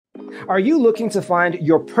Are you looking to find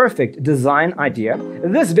your perfect design idea?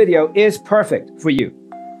 This video is perfect for you.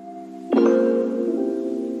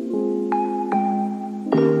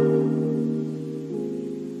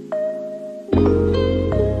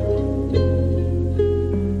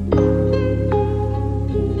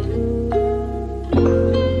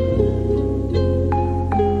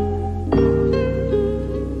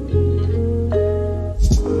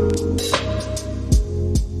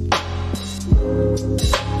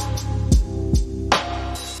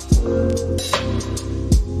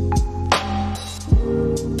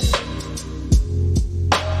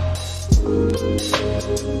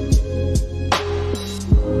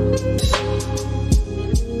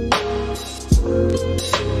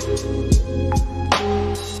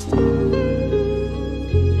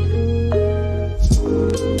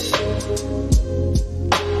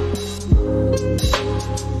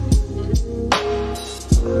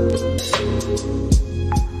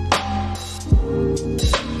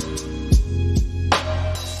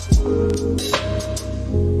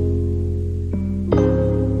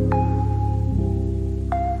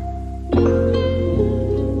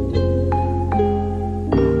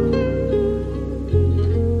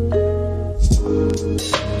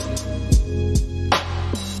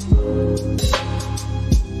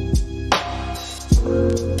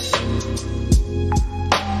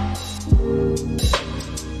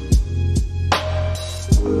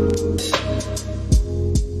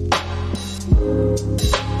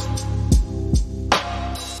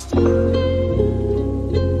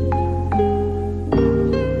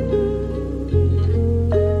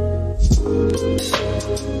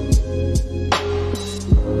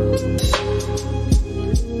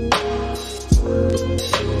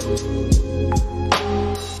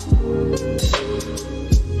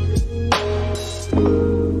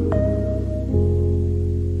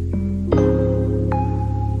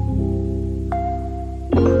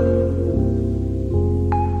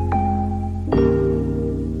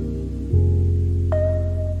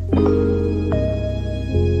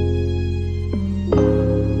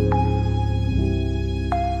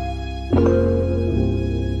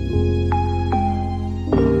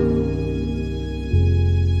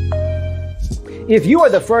 If you are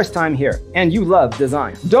the first time here and you love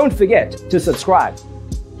design, don't forget to subscribe.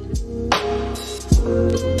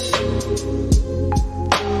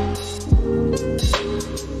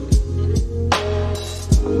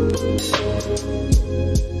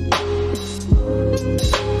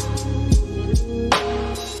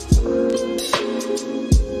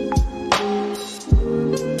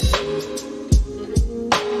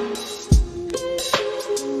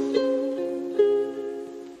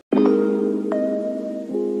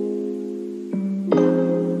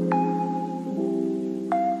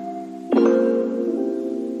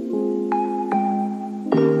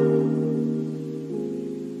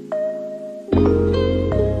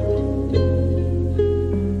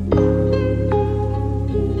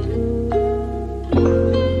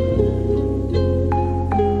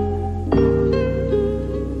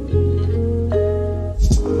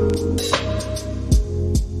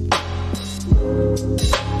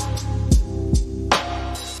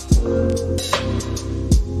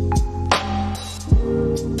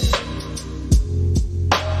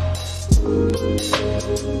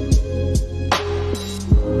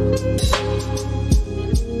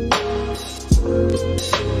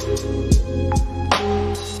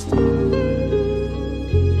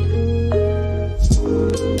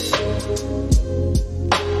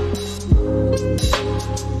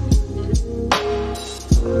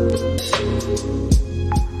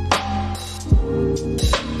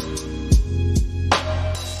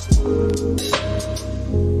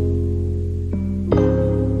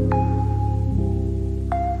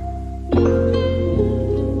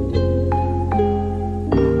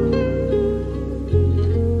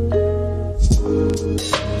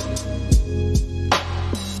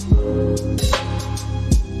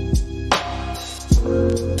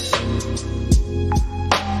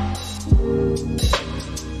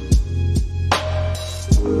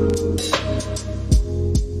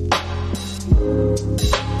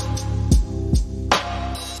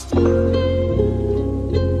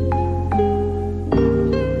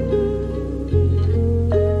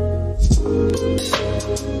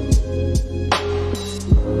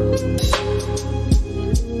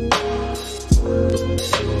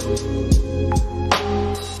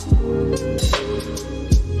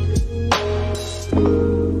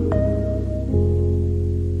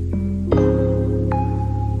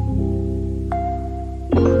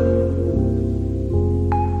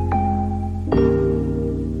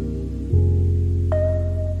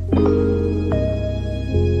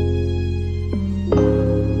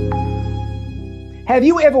 Have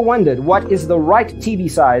you ever wondered what is the right TV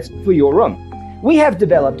size for your room? We have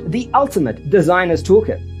developed the ultimate designer's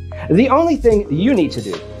toolkit. The only thing you need to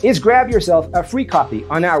do is grab yourself a free copy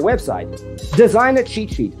on our website,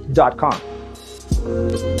 designercheatsheet.com.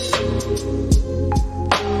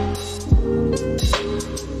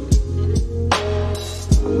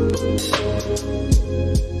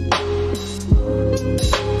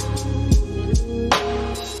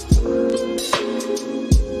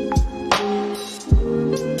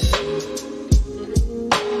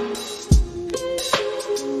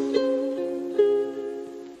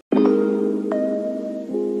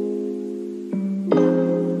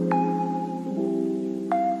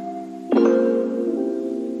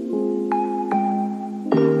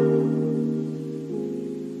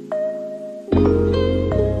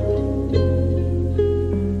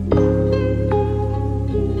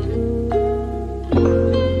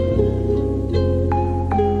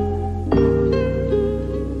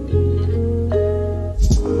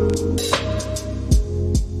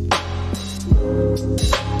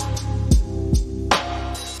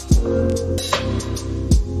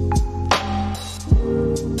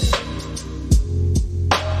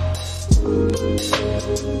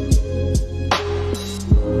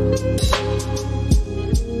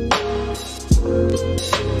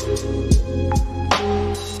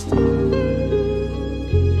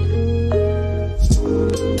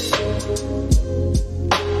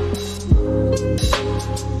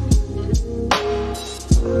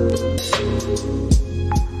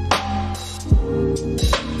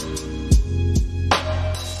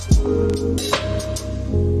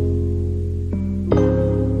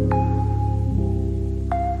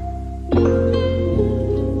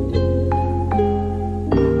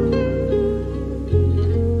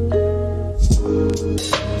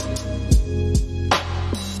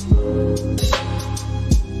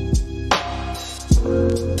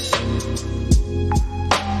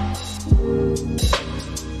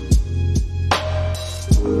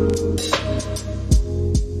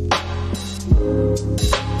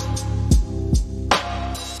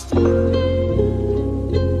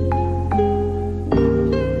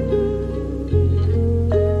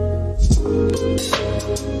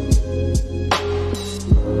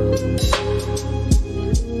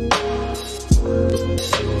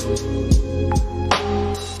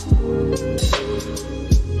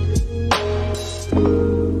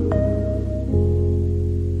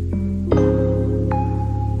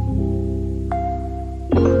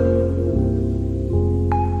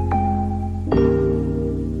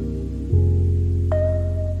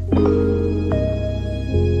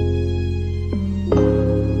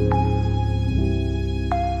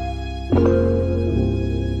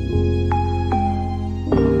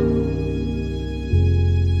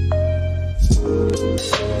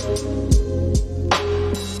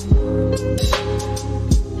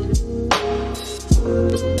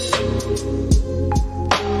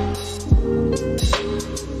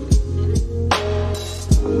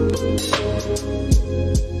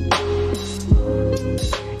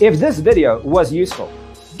 If this video was useful,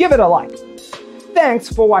 give it a like. Thanks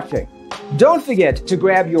for watching. Don't forget to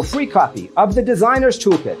grab your free copy of the Designer's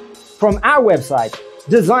Toolkit from our website,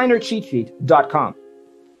 designercheatsheet.com.